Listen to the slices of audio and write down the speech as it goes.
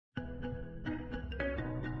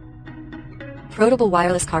Portable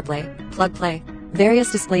wireless CarPlay, plug play,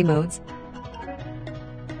 various display modes.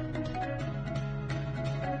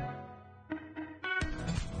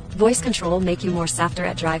 Voice control make you more softer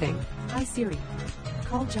at driving. Hi Siri,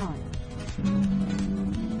 call John.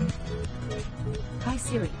 Hi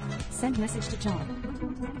Siri, send message to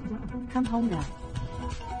John. Come home now.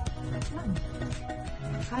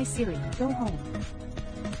 Hi Siri, go home.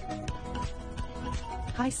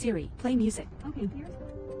 Hi Siri, play music. Okay, here.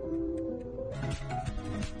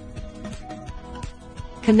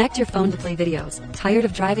 Connect your phone to play videos. Tired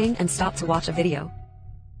of driving and stop to watch a video?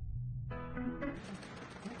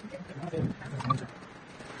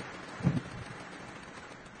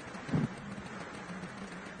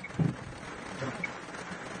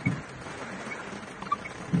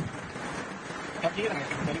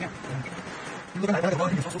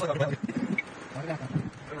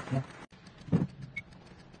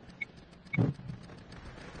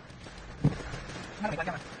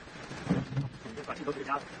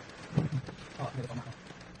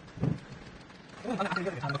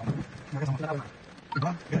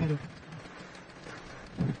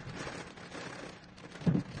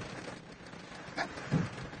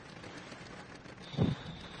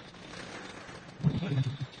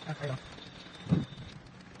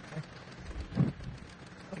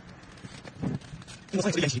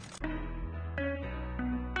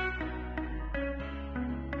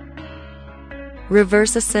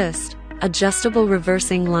 Reverse assist, adjustable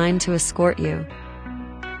reversing line to escort you.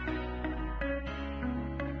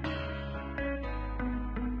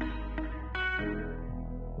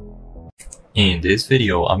 In this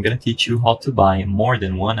video, I'm gonna teach you how to buy more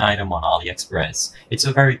than one item on AliExpress. It's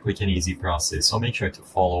a very quick and easy process, so make sure to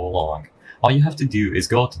follow along. All you have to do is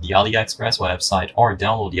go to the AliExpress website or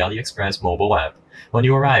download the AliExpress mobile app. When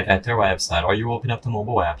you arrive at their website or you open up the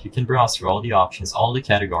mobile app, you can browse through all the options, all the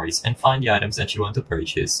categories, and find the items that you want to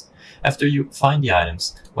purchase. After you find the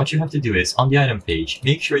items, what you have to do is, on the item page,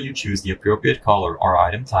 make sure you choose the appropriate color or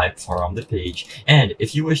item type from the page. And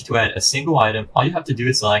if you wish to add a single item, all you have to do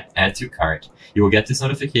is select Add to Cart. You will get this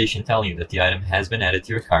notification telling you that the item has been added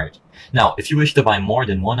to your cart. Now, if you wish to buy more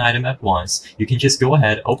than one item at once, you can just go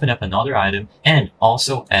ahead, open up another item, and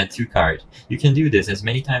also add to cart. You can do this as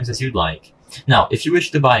many times as you'd like. Now, if you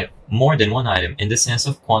wish to buy more than one item in the sense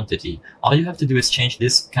of quantity, all you have to do is change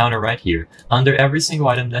this counter right here. Under every single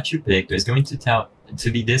item that you pick, there's going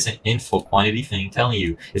to be this info quantity thing telling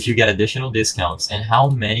you if you get additional discounts and how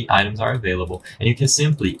many items are available, and you can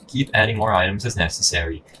simply keep adding more items as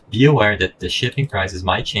necessary. Be aware that the shipping prices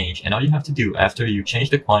might change, and all you have to do after you change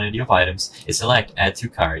the quantity of items is select Add to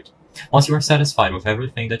Cart. Once you are satisfied with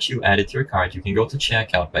everything that you added to your cart, you can go to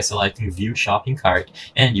checkout by selecting View Shopping Cart,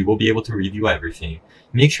 and you will be able to review everything.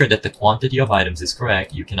 Make sure that the quantity of items is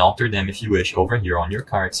correct. You can alter them if you wish over here on your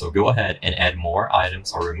cart, so go ahead and add more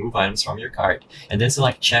items or remove items from your cart, and then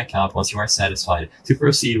select Checkout once you are satisfied to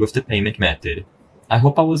proceed with the payment method. I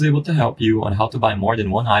hope I was able to help you on how to buy more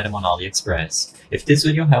than one item on AliExpress. If this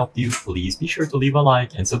video helped you, please be sure to leave a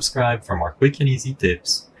like and subscribe for more quick and easy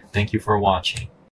tips. Thank you for watching.